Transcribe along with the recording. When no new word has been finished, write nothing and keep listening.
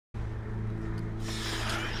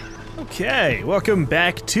Okay, welcome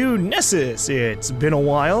back to Nessus. It's been a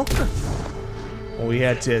while. We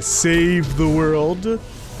had to save the world.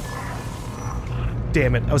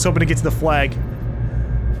 Damn it, I was hoping to get to the flag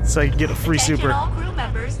so I could get a free Attention super. all crew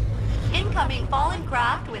members. Incoming fallen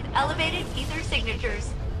craft with elevated ether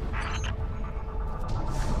signatures.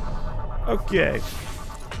 Okay,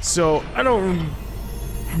 so I don't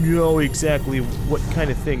know exactly what kind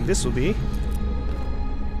of thing this will be,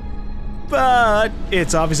 but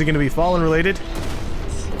it's obviously going to be fallen related.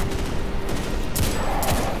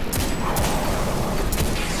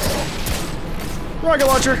 Rocket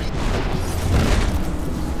launcher.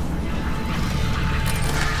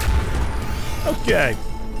 Okay,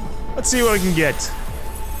 let's see what we can get.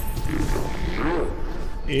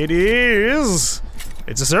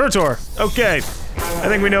 It's a servitor. Okay, I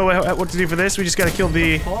think we know what to do for this. We just gotta kill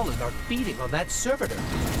the... Fallen are feeding on that servitor.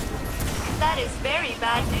 That is very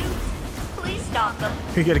bad news. Please stop them.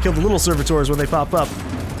 We gotta kill the little servitors when they pop up.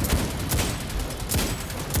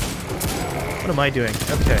 What am I doing?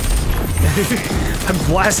 Okay. I'm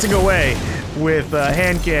blasting away with a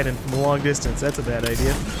hand cannon from a long distance. That's a bad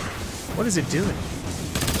idea. What is it doing?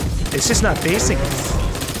 It's just not facing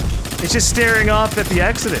us. It's just staring off at the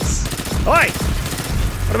Exodus. Oi!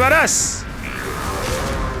 What about us?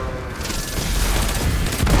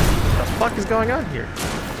 What the fuck is going on here?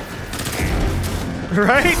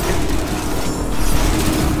 Right?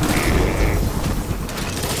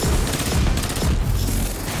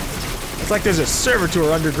 It's like there's a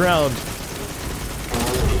servitor underground.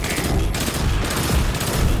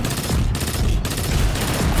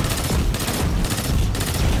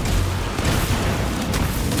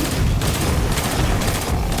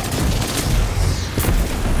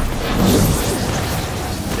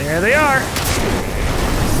 There they are.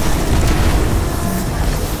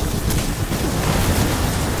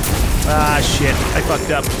 Ah, shit. I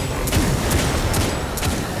fucked up.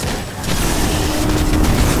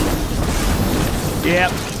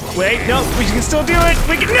 Yep. Wait, no, we can still do it.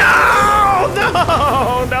 We can. No!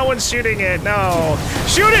 No! No one's shooting it. No.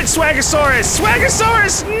 Shoot it, Swaggosaurus!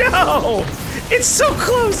 Swaggosaurus! No! It's so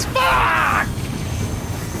close. Fuck!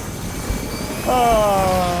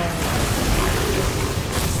 Oh.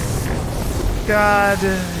 God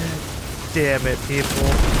damn it, people.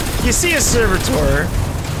 You see a servitor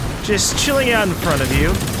just chilling out in front of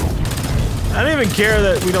you. I don't even care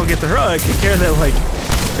that we don't get the hero. I care that, like,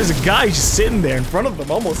 there's a guy just sitting there in front of them,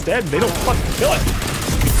 almost dead, and they don't fucking kill it.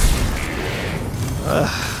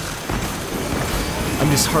 I'm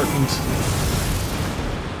disheartened.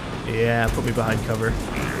 Yeah, put me behind cover.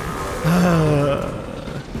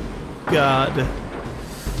 God.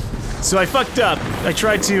 So I fucked up. I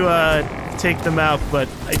tried to, take them out, but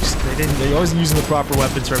I wasn't using the proper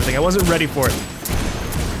weapons for everything. I wasn't ready for it.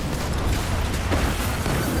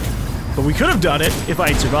 But we could have done it if I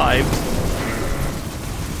had survived.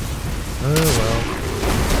 Oh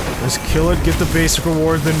well. Let's kill it, get the basic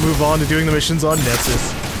reward, then move on to doing the missions on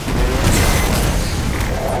Nessus.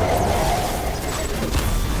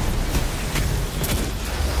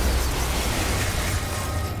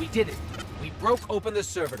 We did it. We broke open the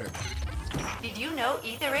servitor. Did you know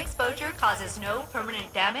ether exposure causes no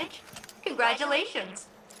permanent damage? Congratulations.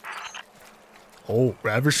 Oh,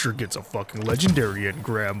 Ravisher gets a fucking legendary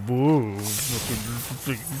engram. Ooh.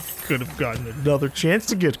 Could have gotten another chance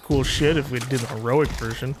to get cool shit if we did the heroic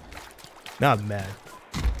version. Now I'm mad.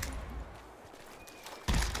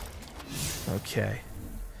 Okay.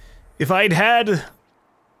 If I had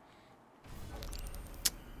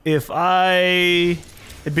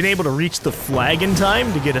been able to reach the flag in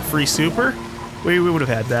time to get a free super, we would have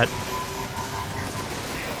had that.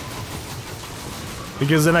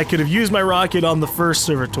 Because then I could have used my rocket on the first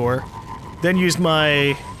servitor, then used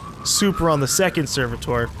my super on the second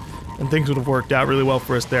servitor, and things would have worked out really well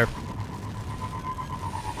for us there.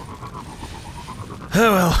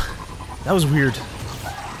 Oh well, that was weird.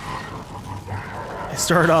 I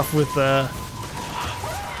started off with the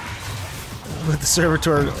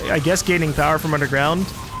servitor, I guess, gaining power from underground.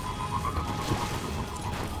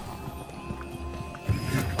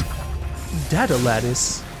 Data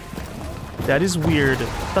lattice. That is weird.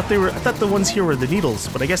 I thought the ones here were the needles,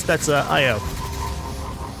 but I guess that's IO.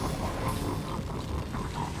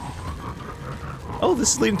 Oh,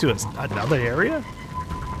 this is leading to another area?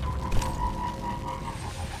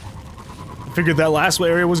 I figured that last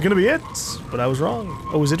area was gonna be it, but I was wrong.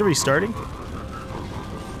 Oh, is it restarting?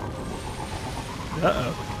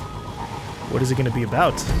 Uh-oh. What is it gonna be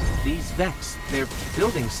about? These Vex, they're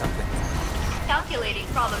building something. Calculating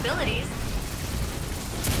probabilities.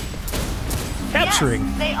 Capturing.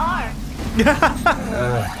 Yes, they are.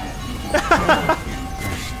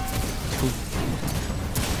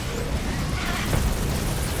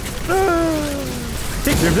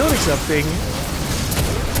 They're building something.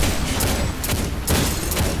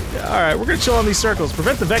 Alright, we're gonna chill on these circles.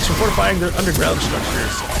 Prevent the Vex from fortifying their underground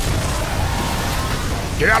structures.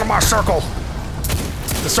 Get out of my circle!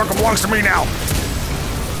 The circle belongs to me now!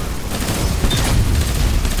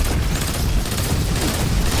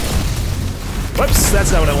 Whoops,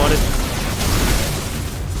 that's not what I wanted.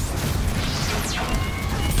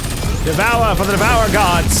 Devour for the Devour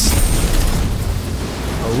Gods!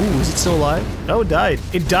 Oh, is it still alive? Oh, it died.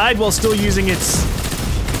 It died while still using its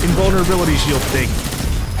invulnerability shield thing.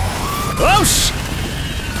 Oh,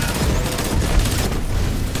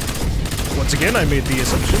 Once again, I made the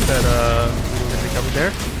assumption that, we covered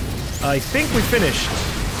there. I think we finished.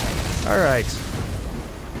 Alright.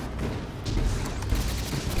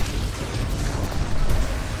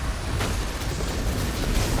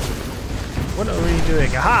 What are we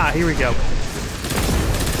doing? Aha! Here we go.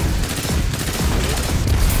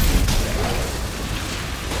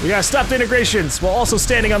 We gotta stop the integrations while also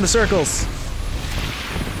standing on the circles.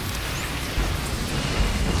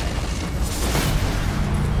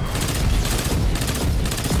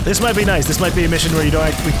 This might be nice. This might be a mission where you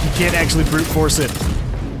can't actually brute force it.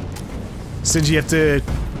 Since you have to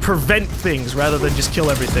prevent things rather than just kill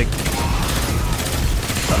everything.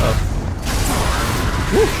 Uh-oh.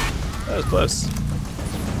 Woo! That was close.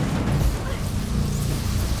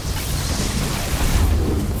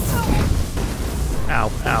 Ow,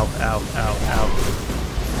 ow, ow, ow, ow.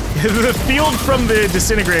 The field from the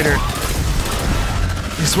disintegrator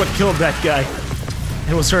is what killed that guy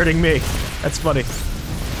and was hurting me. That's funny.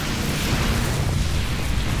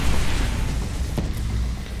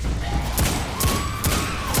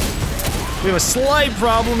 We have a slight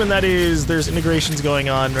problem, and that is there's integrations going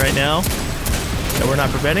on right now that we're not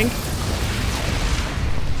preventing.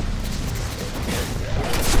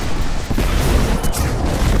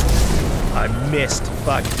 I missed.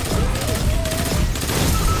 Fuck.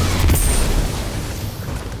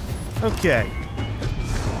 Okay.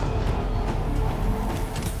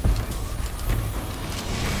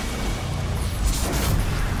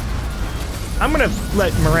 I'm gonna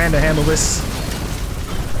let Miranda handle this.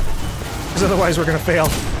 Because otherwise we're gonna fail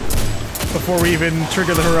before we even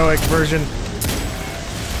trigger the heroic version.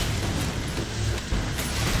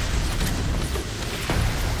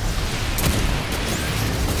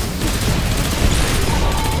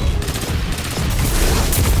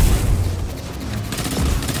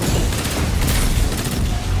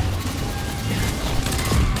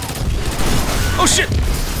 Oh shit!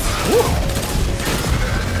 Woo.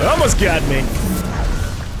 It almost got me.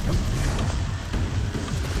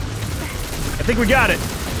 I think we got it.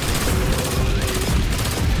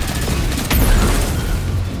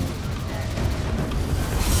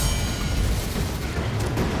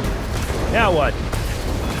 Now what?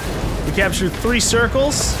 We captured 3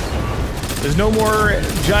 circles. There's no more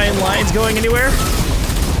giant lines going anywhere.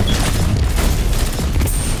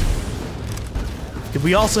 Did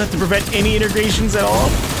we also have to prevent any integrations at all?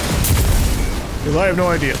 Because I have no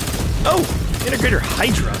idea. Oh! Integrator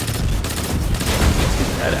Hydra. Get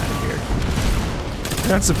that out of here.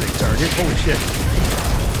 That's a big target. Holy shit.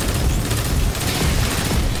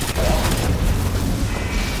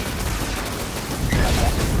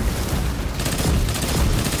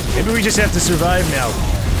 Maybe we just have to survive now.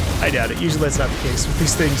 I doubt it. Usually that's not the case with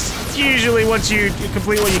these things. Usually once you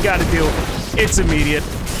complete what you gotta do, it's immediate.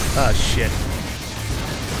 Oh, shit.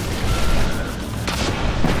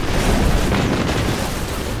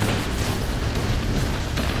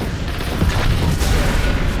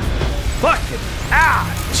 Fuck it. Ah!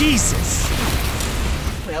 Jesus!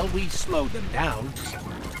 Well, we slowed them down.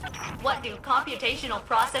 What do computational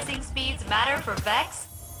processing speeds matter for Vex?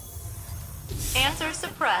 Answer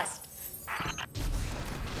suppressed.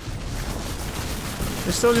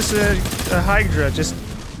 There's still just a Hydra just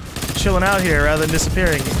chilling out here rather than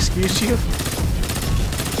disappearing. Excuse you?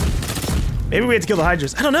 Maybe we had to kill the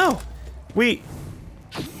Hydras. I don't know.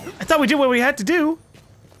 I thought we did what we had to do.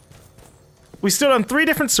 We stood on 3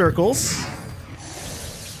 different circles.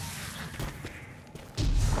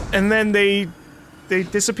 And then they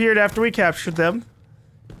disappeared after we captured them.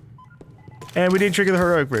 And we didn't trigger the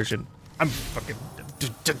heroic version. I'm fucking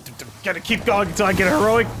gotta keep going until I get a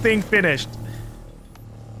heroic thing finished.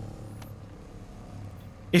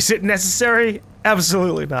 Is it necessary?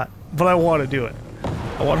 Absolutely not. But I want to do it.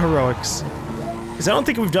 I want heroics. Because I don't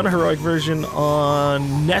think we've done a heroic version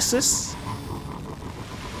on Nessus.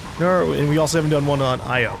 No, and we also haven't done one on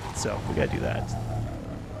Io. So we gotta do that.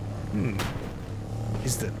 Am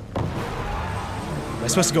I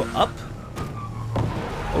supposed to go up?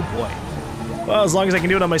 Oh boy. Well, as long as I can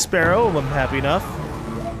do it on my Sparrow, I'm happy enough.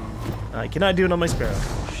 I cannot do it on my Sparrow.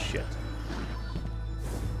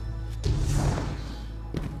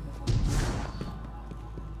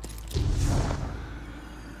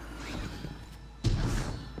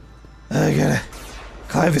 I gotta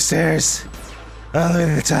climb the stairs all the way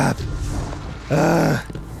to the top.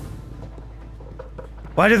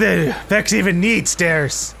 Why do the effects even need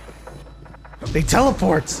stairs? They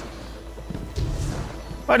teleport.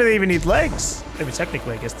 Why do they even need legs? I mean,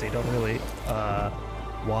 technically, I guess they don't really.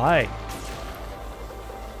 Why?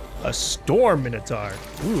 A storm minotaur.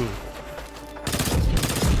 Ooh.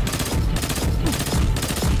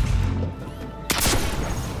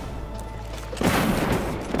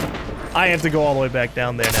 I have to go all the way back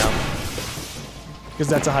down there now. Because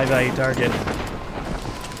that's a high value target.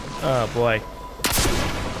 Oh boy.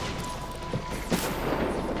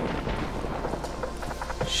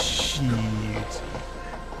 Shoot.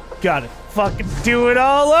 Gotta fucking do it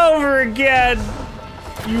all over again!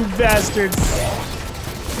 You bastards.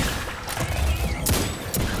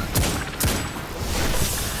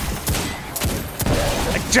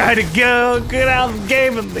 I try to get out of the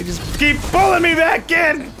game and they just keep pulling me back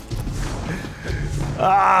in!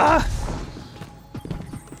 Ah!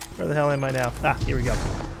 Where the hell am I now? Ah, here we go.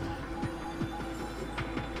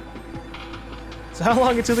 So how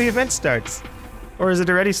long until the event starts? Or is it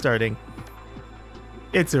already starting?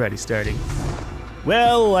 It's already starting.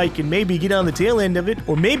 Well, I can maybe get on the tail end of it,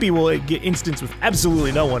 or maybe we'll get instance with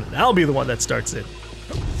absolutely no one, and I'll be the one that starts it.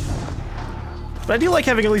 But I do like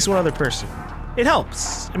having at least one other person. It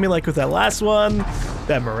helps. I mean, like with that last one,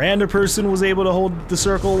 that Miranda person was able to hold the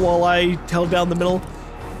circle while I held down the middle.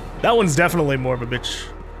 That one's definitely more of a bitch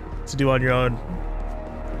to do on your own.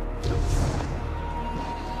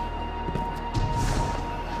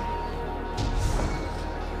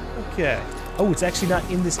 Okay. Oh, it's actually not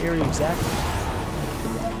in this area exactly.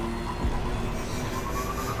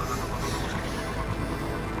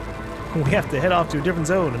 We have to head off to a different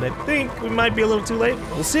zone, and I think we might be a little too late.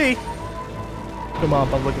 We'll see. Come on,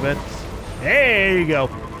 public event. There you go.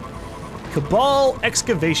 Cabal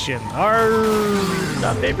excavation. Our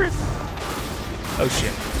not favorite? Oh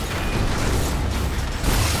shit.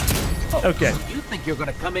 Oh, okay. So you think you're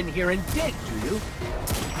gonna come in here and dig, do you?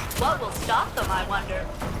 What will stop them, I wonder?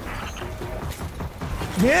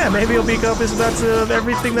 Yeah, maybe it'll be copious amounts of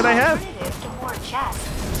everything that I have. Alternative to more chests.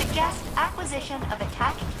 Suggest acquisition of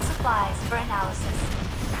attached supplies for analysis.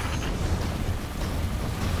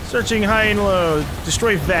 Searching high and low.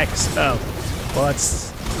 Destroy Vex. Oh. Well,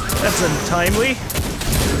 that's untimely.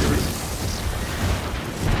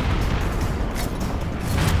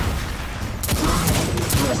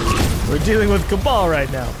 We're dealing with Cabal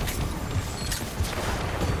right now.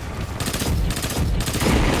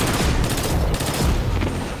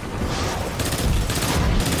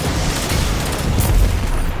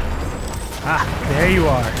 Ah, there you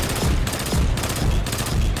are.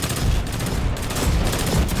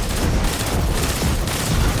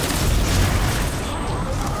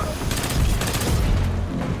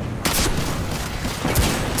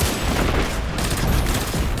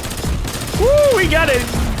 Woo, we got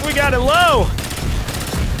it low.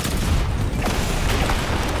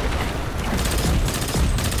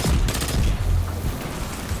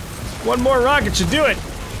 One more rocket should do it.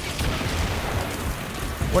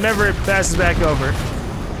 Whenever it passes back over,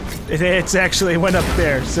 it's actually went up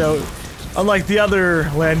there. So, unlike the other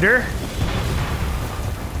lander,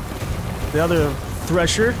 the other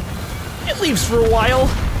Thresher, it leaves for a while.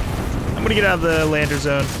 I'm gonna get out of the lander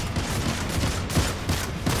zone.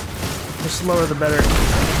 The slower, the better.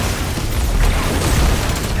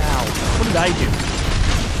 Ow! What did I do?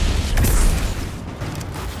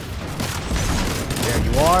 There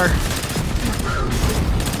you are,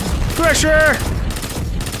 Thresher.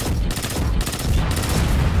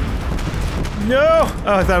 No!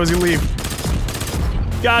 Oh, I thought I was gonna leave.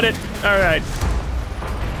 Got it. All right.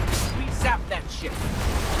 We zapped that shit.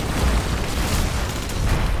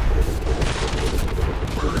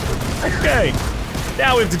 Okay.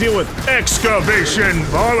 Now we have to deal with excavation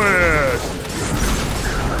bullets.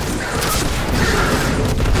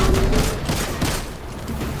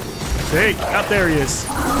 Hey, out there he is.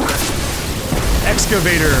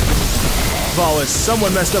 Excavator Volus.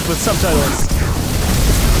 Someone messed up with subtitles.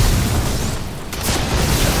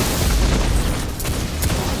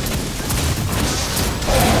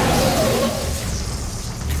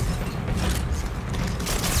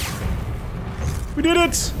 We did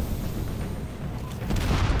it!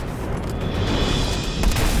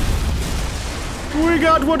 We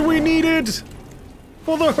got what we needed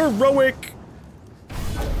for the heroic.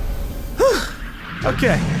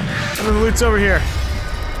 Okay, and then the loot's over here.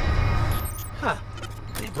 Huh.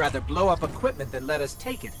 They'd rather blow up equipment than let us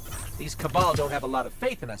take it. These Cabal don't have a lot of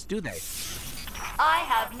faith in us, do they? I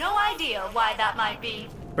have no idea why that might be.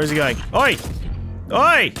 Where's he going? Oi!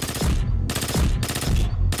 Oi!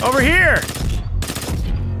 Over here!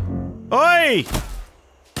 Oi!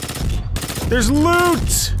 There's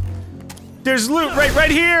loot! There's loot right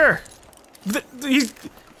here!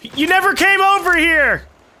 You never came over here!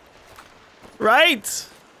 Right?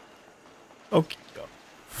 Okay.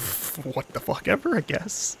 What the fuck ever, I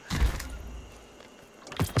guess.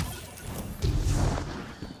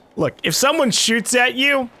 Look, if someone shoots at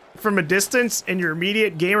you from a distance and your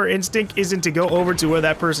immediate gamer instinct isn't to go over to where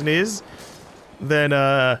that person is, then,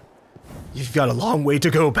 you've got a long way to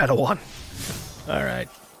go, Padawan. Alright.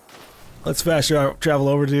 Let's fast travel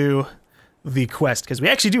over to the quest, because we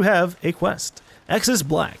actually do have a quest. Exodus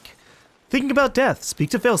Black. Thinking about death, speak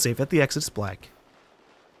to failsafe at the Exodus Black.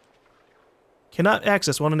 Cannot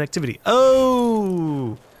access one an activity.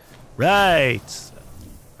 Oh! Right.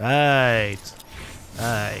 Right.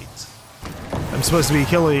 Right. I'm supposed to be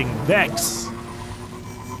killing Vex.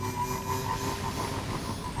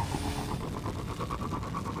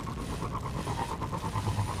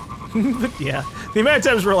 But yeah, the amount of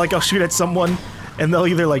times where like I'll shoot at someone and they'll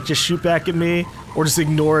either like just shoot back at me or just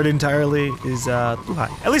ignore it entirely is too high.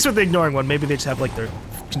 At least with the ignoring one, maybe they just have like their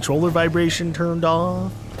controller vibration turned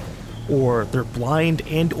off, or they're blind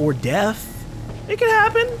and or deaf. It can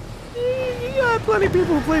happen. You got plenty of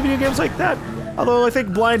people who play video games like that. Although I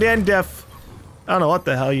think blind and deaf, I don't know what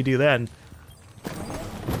the hell you do then.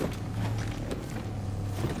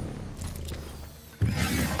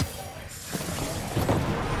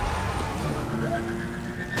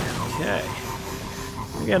 Okay.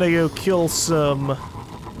 We gotta go kill some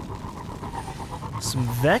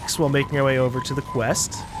Vex while making our way over to the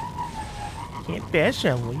quest. Can't bash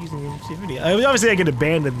them while using activity. Obviously I can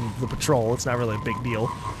abandon the patrol, it's not really a big deal.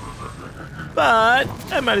 But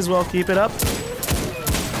I might as well keep it up.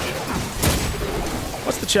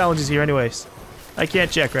 What's the challenges here anyways? I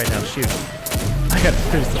can't check right now, shoot. I gotta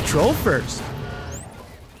finish the patrol first.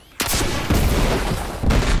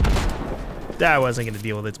 I wasn't gonna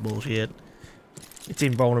deal with its bullshit. It's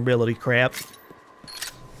invulnerability crap.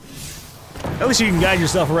 At least you can guide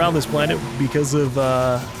yourself around this planet because of,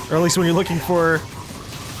 or at least when you're looking for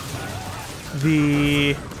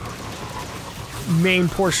the main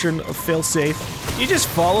portion of failsafe, you just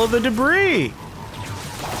follow the debris.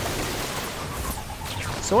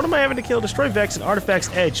 So what am I having to kill? Destroy Vex and Artifact's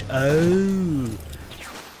Edge. Oh.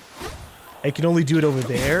 I can only do it over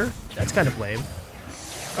there? That's kind of lame.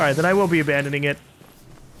 Alright, then I will be abandoning it.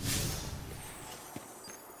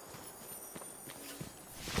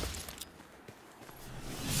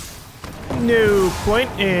 No point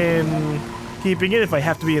in keeping it if I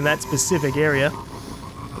have to be in that specific area.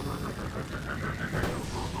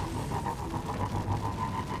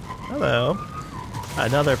 Hello.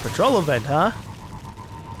 Another patrol event, huh?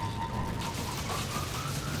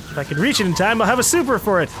 If I can reach it in time, I'll have a super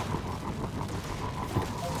for it.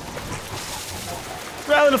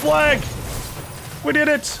 Rally the flag! We did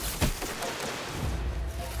it!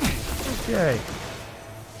 Okay.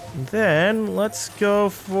 And then, let's go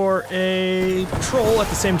for a patrol at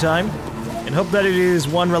the same time, and hope that it is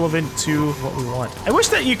one relevant to what we want. I wish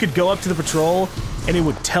that you could go up to the patrol, and it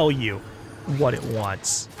would tell you what it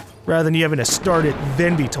wants, rather than you having to start it,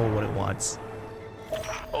 then be told what it wants.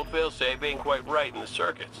 Old failsafe ain't quite right in the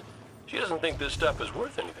circuits. She doesn't think this stuff is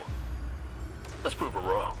worth anything. Let's prove her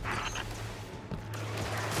wrong.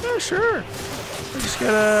 Yeah, sure. We just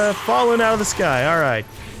gotta fallen out of the sky. Alright.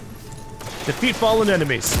 Defeat fallen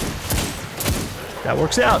enemies. That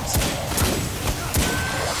works out.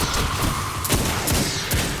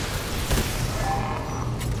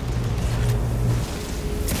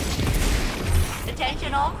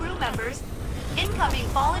 Attention all crew members. Incoming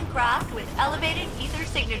fallen craft with elevated ether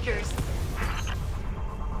signatures.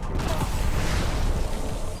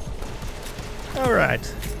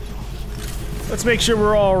 Alright. Let's make sure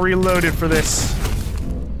we're all reloaded for this.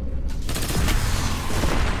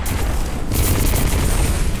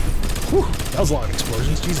 Whew, that was a lot of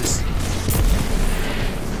explosions, Jesus.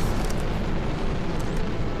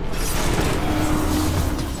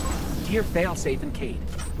 Dear Failsafe and Cade,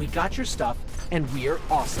 we got your stuff, and we're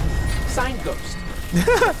awesome. Signed Ghost.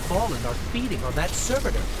 Fallen are feeding on that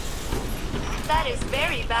servitor. That is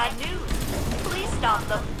very bad news. Please stop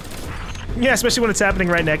them. Yeah, especially when it's happening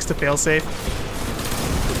right next to failsafe.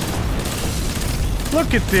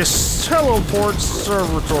 Look at this teleport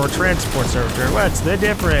servitor, transport servitor. What's the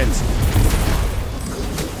difference?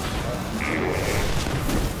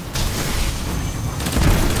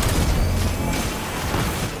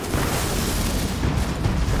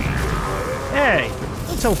 Hey,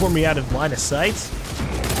 don't teleport me out of line of sight.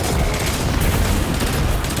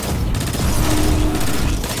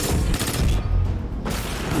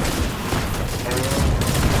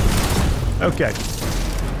 Okay.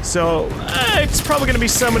 So, it's probably going to be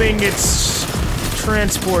summoning its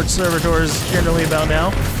transport servitors generally about now.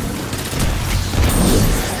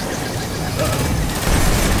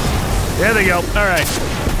 Uh-oh. There they go. All right.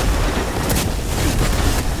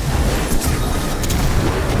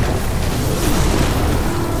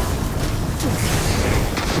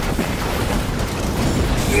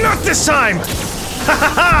 Not this time! Ha ha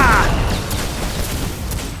ha!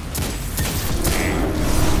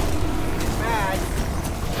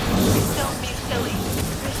 Don't be silly.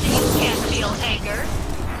 Machines can't feel anger.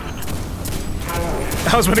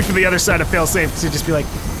 I was waiting for the other side of failsafe to just be like,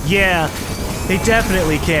 yeah, they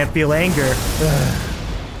definitely can't feel anger.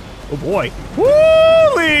 Oh boy.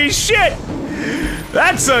 Holy shit!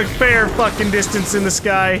 That's a fair fucking distance in the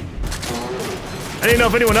sky. I didn't know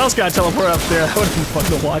if anyone else got teleported up there. That would have been fun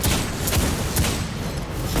to watch.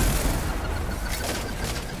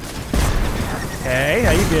 Hey,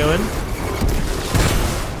 how you doing?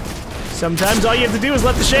 Sometimes all you have to do is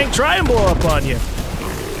let the shank try and blow up on you.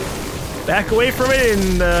 Back away from it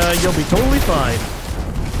and you'll be totally fine.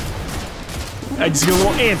 I just get a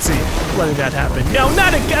little antsy letting that happen. No,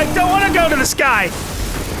 not again. I don't want to go to the sky.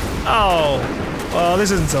 Oh, well,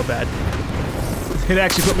 this isn't so bad. It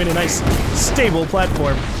actually put me in a nice, stable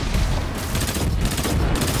platform.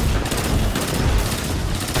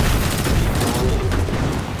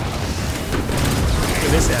 Look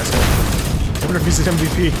at this asshole. I wonder if he's an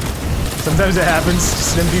MVP. Sometimes it happens.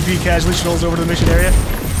 Just an MVP casually strolls over to the mission area.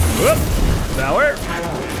 Whoop! Power!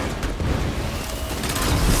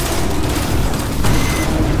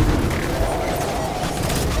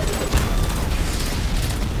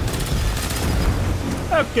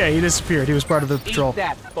 Okay, he disappeared. He was part of the patrol. Eat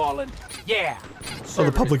that, Fallen. Yeah. Oh,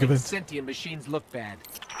 the public event. Sentient machines look bad.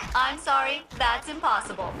 I'm sorry, that's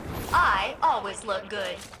impossible. I always look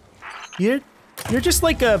good. You're just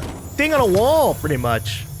like a thing on a wall, pretty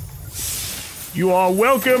much. You are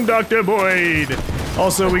welcome, Dr. Boyd.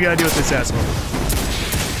 Also, we gotta deal with this asshole.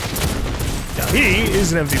 Now, he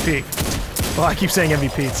is an MVP. Well, I keep saying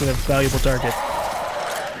MVP. It's a valuable target.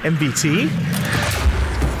 MVT?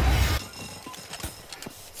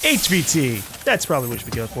 HVT. That's probably what we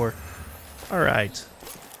should be going for. All right.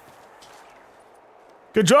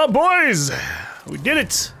 Good job, boys. We did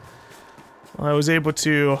it. I was able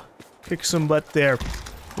to kick some butt there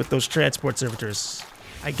with those transport servitors.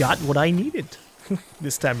 I got what I needed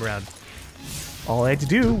this time around. All I had to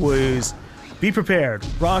do was be prepared.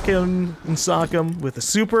 Rock him and sock him with a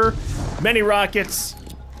super, many rockets,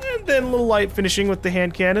 and then a little light finishing with the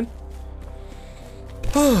hand cannon.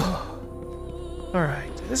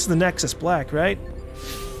 Alright, this is the Nexus Black, right?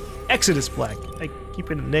 Exodus Black. I keep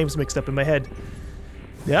getting the names mixed up in my head.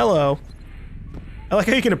 Hello. I like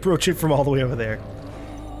how you can approach it from all the way over there.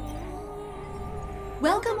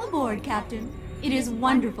 Welcome aboard, Captain. It is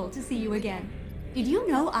wonderful to see you again. Did you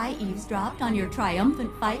know I eavesdropped on your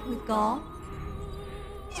triumphant fight with GaLm?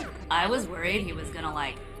 I was worried he was gonna,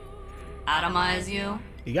 like, atomize you.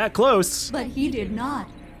 He got close. But he did not.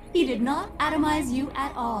 He did not atomize you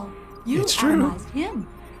at all. You It's true. atomized him.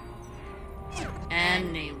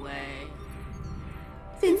 Anyway.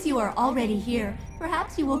 Since you are already here,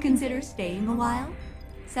 perhaps you will consider staying a while?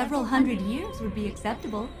 Several hundred years would be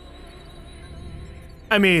acceptable.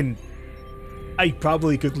 I mean, I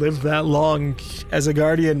probably could live that long as a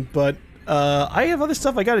guardian, but I have other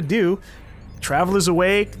stuff I gotta do. Traveler's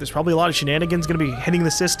awake, there's probably a lot of shenanigans gonna be hitting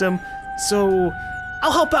the system, so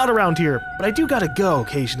I'll help out around here, but I do gotta go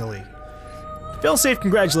occasionally. Failsafe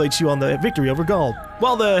congratulates you on the victory over GaLm.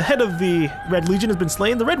 While the head of the Red Legion has been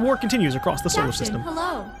slain, the Red War continues across the solar Captain, system.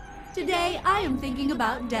 hello. Today I am thinking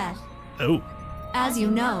about death. Oh. As you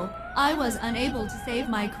know, I was unable to save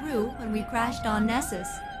my crew when we crashed on Nessus.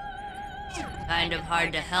 Kind of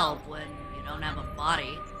hard to help when you don't have a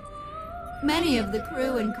body. Many of the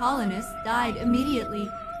crew and colonists died immediately,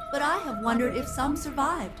 but I have wondered if some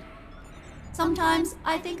survived. Sometimes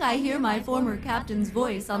I think I hear my former captain's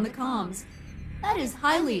voice on the comms. That is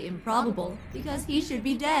highly improbable, because he should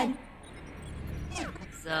be dead.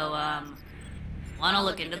 So, wanna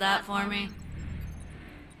look into that for me?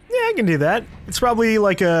 Yeah, I can do that. It's probably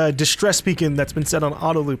like a distress beacon that's been set on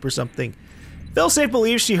auto loop or something. Failsafe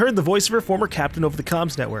believes she heard the voice of her former captain over the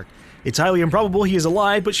comms network. It's highly improbable he is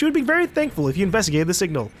alive, but she would be very thankful if you investigated the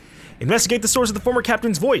signal. Investigate the source of the former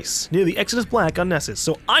captain's voice, near the Exodus Black on Nessus,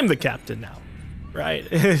 so I'm the captain now.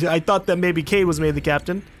 Right? I thought that maybe Cade was made the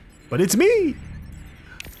captain, but it's me!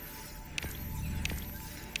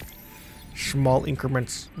 Small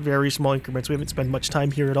increments. Very small increments. We haven't spent much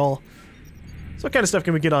time here at all. So what kind of stuff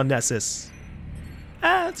can we get on Nessus?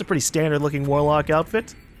 It's a pretty standard looking warlock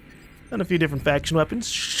outfit. And a few different faction weapons.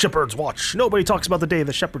 Shepherd's Watch. Nobody talks about the day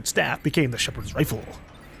the Shepherd's Staff became the Shepherd's Rifle.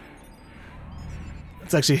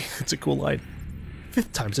 It's a cool line.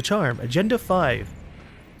 5th time's a charm. Agenda 5.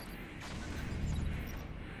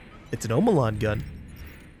 It's an Omalon gun.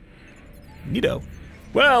 Neato.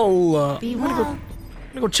 Well, Be I'm well.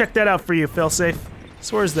 gonna go check that out for you, failsafe.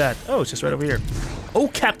 So where's that? Oh, it's just right over here. Oh,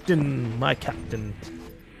 Captain, my Captain.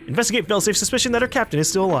 Investigate failsafe suspicion that her captain is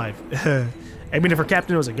still alive. I mean, if her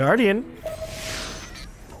captain was a guardian.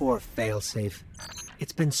 Poor failsafe.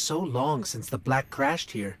 It's been so long since the Black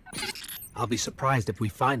crashed here. I'll be surprised if we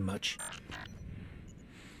find much.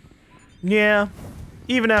 Yeah,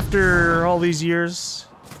 even after all these years,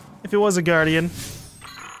 if it was a guardian.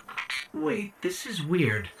 Wait, this is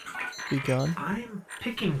weird. Be gone. I'm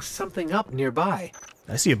picking something up nearby.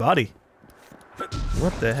 I see a body.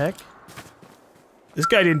 What the heck? This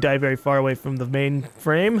guy didn't die very far away from the main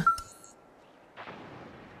frame.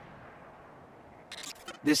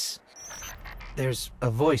 There's a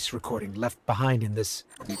voice recording left behind in this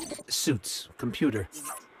suit's computer.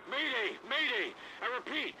 Mayday! Mayday! I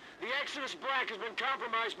repeat, the Exodus Black has been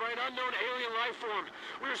compromised by an unknown alien life form.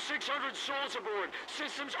 We are 600 souls aboard.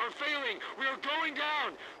 Systems are failing. We are going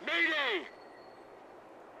down. Mayday!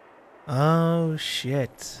 Oh,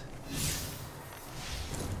 shit.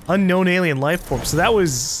 Unknown alien life form. So that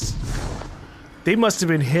was... They must have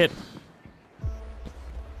been hit.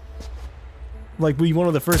 Like, we one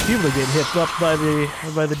of the first people to get hit up by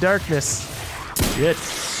the darkness. Shit.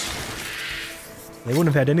 They wouldn't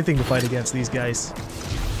have had anything to fight against these guys.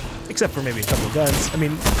 Except for maybe a couple of guns. I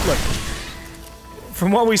mean, look.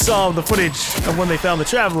 From what we saw of the footage of when they found the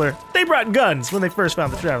Traveler, they brought guns when they first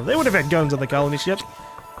found the Traveler. They would have had guns on the colony ship.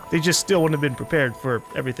 They just still wouldn't have been prepared for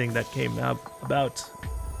everything that came about.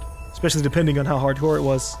 Especially depending on how hardcore it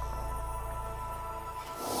was.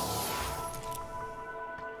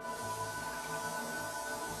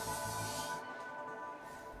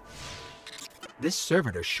 This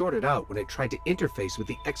servitor shorted out when it tried to interface with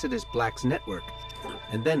the Exodus Black's network,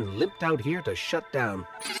 and then limped out here to shut down.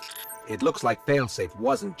 It looks like failsafe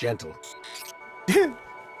wasn't gentle.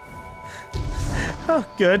 Oh,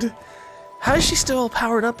 good. How is she still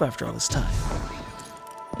powered up after all this time?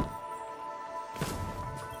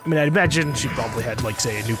 I mean, I'd imagine she probably had, like,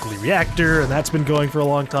 say, a nuclear reactor, and that's been going for a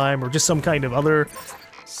long time, or just some kind of other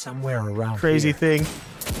Somewhere around crazy here. thing.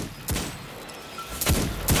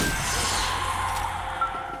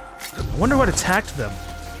 I wonder what attacked them.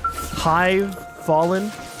 Hive,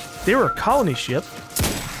 Fallen. They were a colony ship.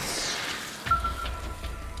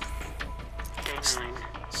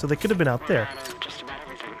 So they could have been out there. Just about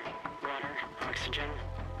everything. Water, oxygen,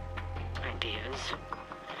 ideas.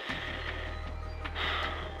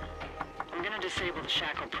 I'm gonna disable the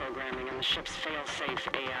shackle programming and the ship's fail-safe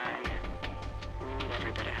AI. We need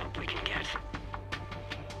every bit of help we can get.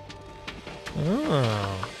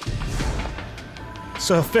 Oh.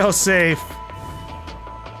 So failsafe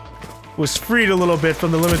was freed a little bit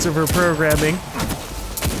from the limits of her programming.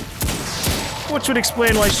 Which would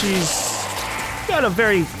explain why she's got a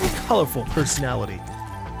very colorful personality.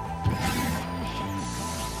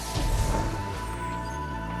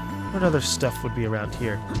 What other stuff would be around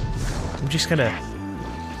here? I'm just kind of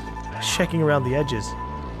checking around the edges.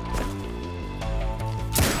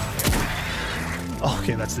 Oh,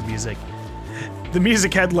 okay, that's the music. The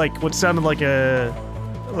music had like what sounded like a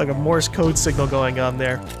Morse code signal going on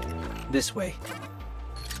there. This way.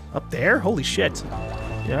 Up there? Holy shit.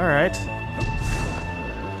 Yeah, alright.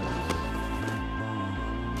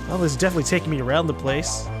 Well, this is definitely taking me around the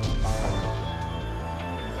place.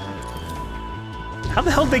 How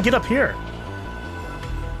the hell did they get up here?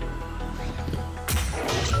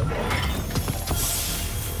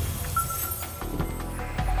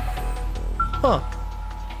 Huh.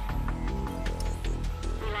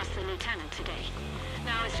 We lost the lieutenant today.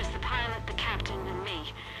 Now it's just the pilot, the captain, and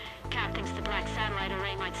me. Cap thinks the black satellite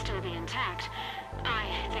array might still be intact.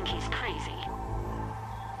 I think he's crazy.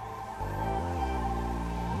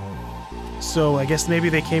 So I guess maybe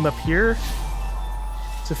they came up here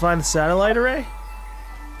to find the satellite array?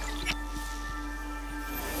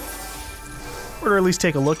 Or at least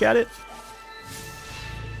take a look at it?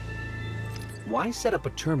 Why set up a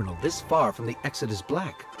terminal this far from the Exodus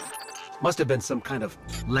Black? Must have been some kind of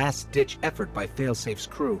last-ditch effort by failsafe's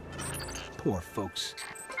crew. Poor folks.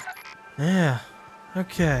 Yeah,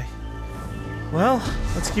 okay. Well,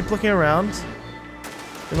 let's keep looking around.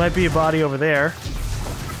 There might be a body over there.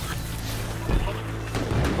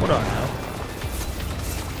 Hold on now.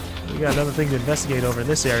 We got another thing to investigate over in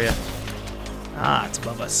this area. Ah, it's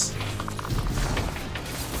above us.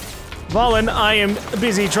 Valen, I am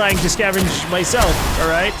busy trying to scavenge myself,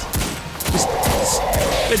 alright? Just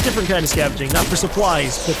a different kind of scavenging, not for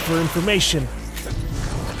supplies, but for information.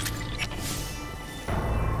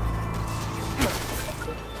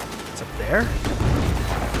 What's up there?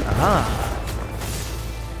 Ah.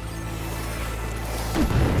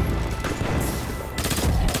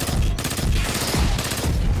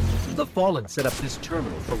 The Fallen set up this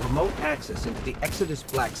terminal for remote access into the Exodus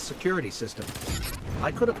Black's security system.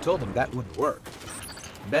 I could have told them that wouldn't work.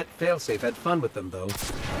 Bet Failsafe had fun with them, though.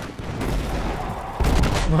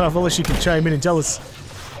 Well, if only she could chime in and tell us.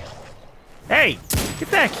 Hey, get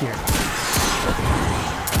back here.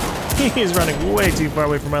 He is running way too far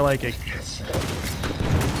away for my liking.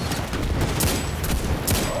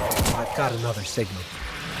 I've got another signal.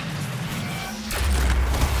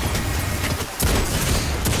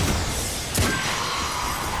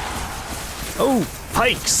 Oh,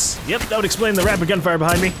 pikes. Yep, that would explain the rapid gunfire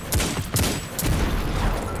behind me.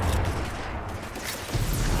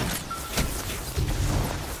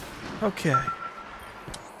 Okay.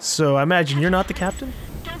 So I imagine you're not the captain?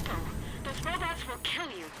 Don't go. Those robots will kill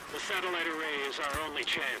you. The satellite array is our only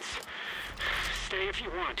chance. Stay if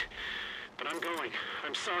you want. But I'm going.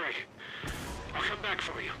 I'm sorry. I'll come back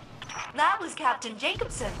for you. That was Captain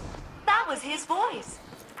Jacobson. That was his voice.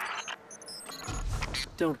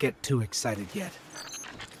 Don't get too excited yet.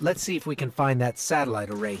 Let's see if we can find that satellite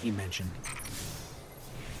array he mentioned.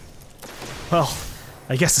 Well,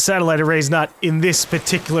 I guess the satellite array's not in this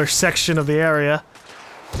particular section of the area.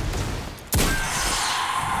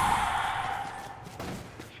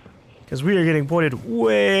 Because we are getting pointed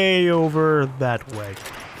way over that way.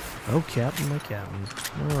 Oh, Captain, my Captain.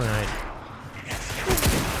 Alright.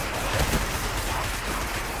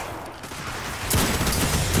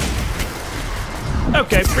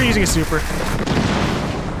 Okay, we're using a super.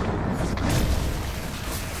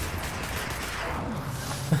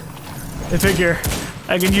 I figure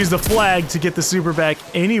I can use the flag to get the super back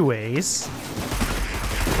anyways.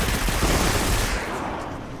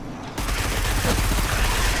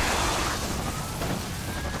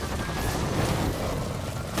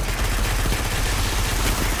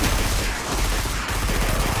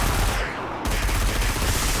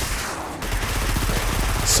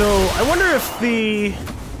 So, I wonder if the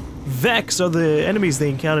Vex are the enemies they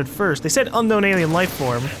encountered first. They said unknown alien life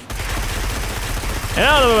form. And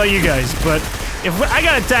I don't know about you guys, but if I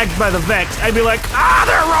got attacked by the Vex, I'd be like, ah,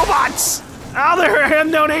 they're robots! Ah, they're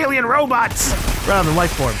unknown alien robots! Rather than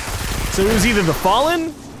life form. So it was either the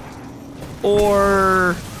Fallen,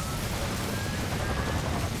 or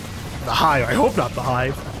the Hive. I hope not the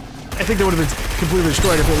Hive. I think they would have been completely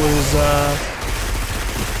destroyed if it was,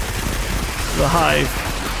 the Hive.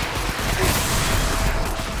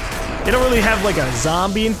 They don't really have like a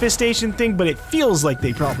zombie infestation thing, but it feels like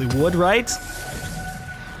they probably would, right?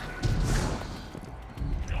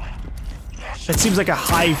 That seems like a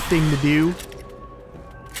Hive thing to do.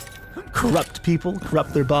 Corrupt people,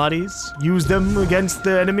 corrupt their bodies, use them against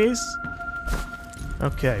the enemies.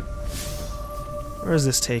 Okay. Where is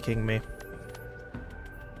this taking me?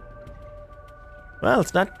 Well,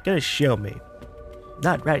 it's not gonna show me.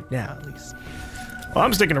 Not right now, at least. Well,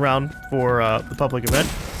 I'm sticking around for the public event,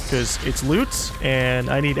 because it's loot, and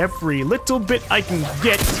I need every little bit I can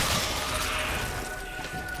get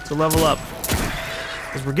to level up.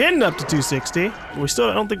 Because we're getting up to 260. We still,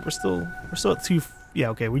 I don't think we're still at 2, yeah,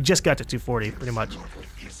 okay, we just got to 240, pretty much.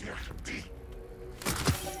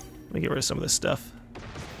 Let me get rid of some of this stuff.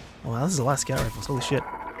 Oh, wow, this is the last scout rifles, holy shit.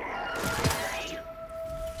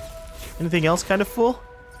 Anything else kind of full?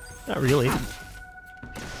 Not really.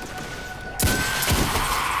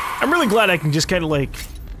 I'm really glad I can just kind of like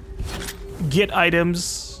get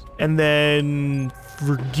items and then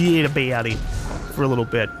forget about it for a little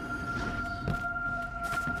bit.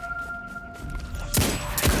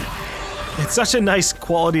 It's such a nice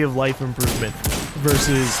quality of life improvement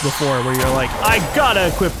versus before where you're like, I gotta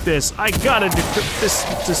equip this, I gotta decrypt this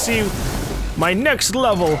to see my next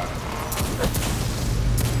level.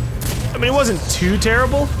 I mean, it wasn't too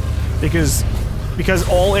terrible because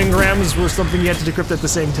all engrams were something you had to decrypt at the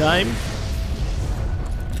same time.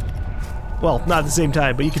 Well, not at the same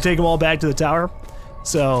time, but you could take them all back to the tower.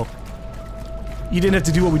 So you didn't have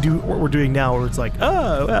to do what we're doing now, where it's like,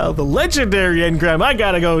 oh, well, the legendary engram, I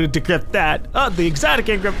gotta go decrypt that. Oh, the exotic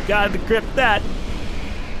engram, gotta decrypt that.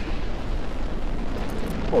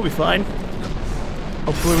 We'll be fine.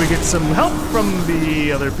 Hopefully we get some help from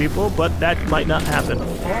the other people, but that might not happen.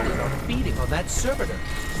 Fallen are feeding on that servitor.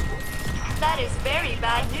 That is very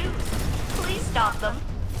bad news. Please stop them.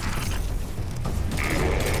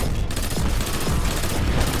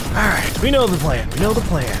 Alright, we know the plan. We know the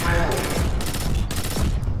plan.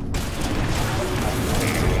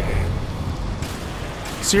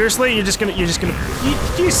 Seriously? You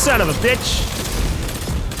son of a bitch.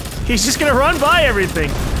 He's just gonna run by everything.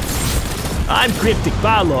 I'm Cryptic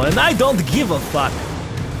Paolo, and I don't give a fuck.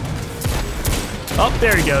 Oh,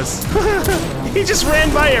 there he goes. He just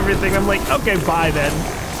ran by everything. I'm like, okay, bye then.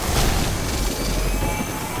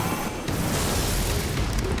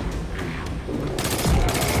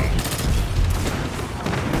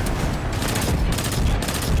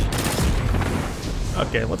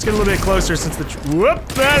 Okay, let's get a little bit closer since the... Whoop!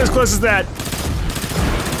 Not as close as that.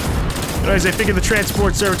 Anyways, I figure the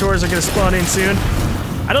transport servitors are gonna spawn in soon.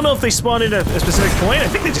 I don't know if they spawn in at a specific point. I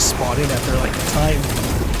think they just spawn in after, like, a time.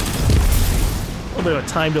 A little bit of a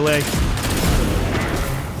time delay.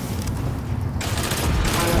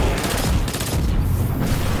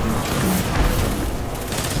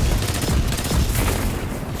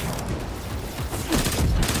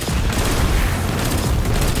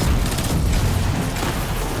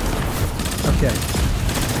 Okay.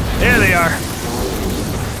 There they are.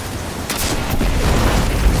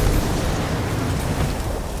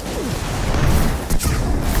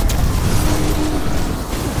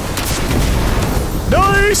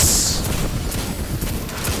 Nice!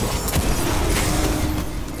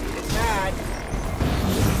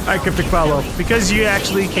 Alright, Cryptic Paolo, because you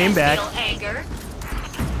actually came back, Anger.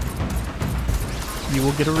 you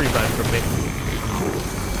will get a revive from me.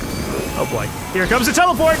 Oh boy. Here comes the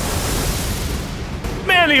teleport!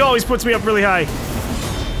 Man, he always puts me up really high.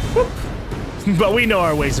 Whoop. But we know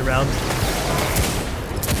our ways around.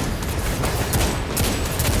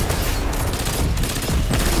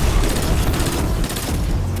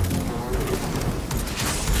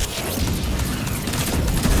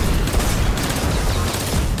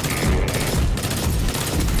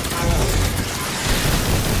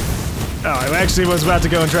 Oh, I actually was about to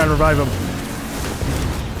go and try and revive him.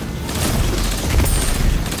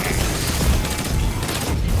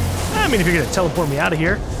 I mean, if you're gonna teleport me out of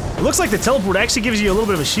here. It looks like the teleport actually gives you a little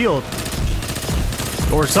bit of a shield.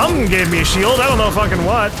 Or something gave me a shield, I don't know fucking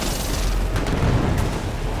what.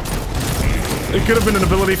 It could have been an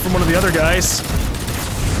ability from one of the other guys.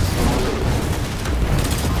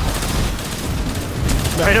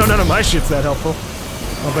 I know none of my shit's that helpful.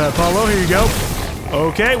 Not bad, Apollo, here you go.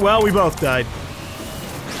 Okay, well, we both died.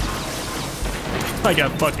 I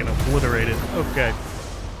got fucking obliterated. Okay.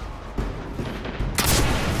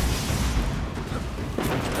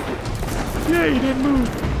 Yeah, you didn't move.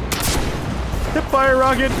 Hip fire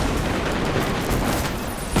rocket.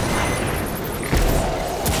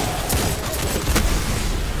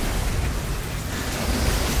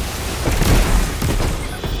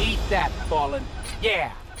 Eat that, Fallen.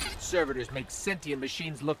 Yeah. Servitors make sentient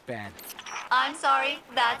machines look bad. I'm sorry,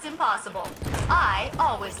 that's impossible. I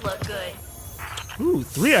always look good. Ooh,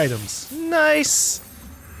 3 items. Nice.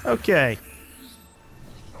 Okay.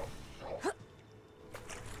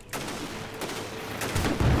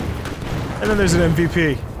 And then there's an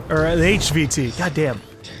MVP. Or an HVT. God damn.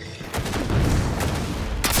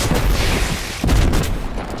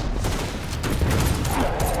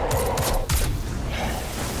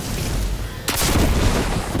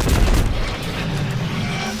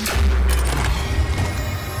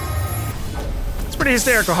 It's pretty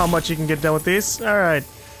hysterical how much you can get done with these. Alright.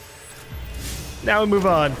 Now we move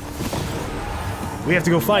on. We have to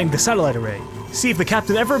go find the satellite array. See if the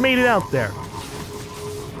captain ever made it out there.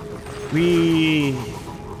 We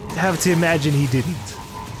have to imagine he didn't.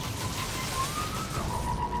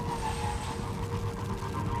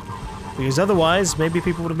 Because otherwise, maybe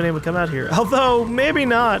people would have been able to come out here. Although, maybe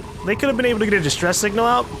not. They could have been able to get a distress signal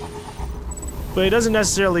out. But it doesn't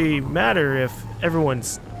necessarily matter if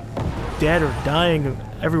everyone's dead or dying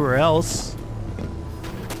everywhere else.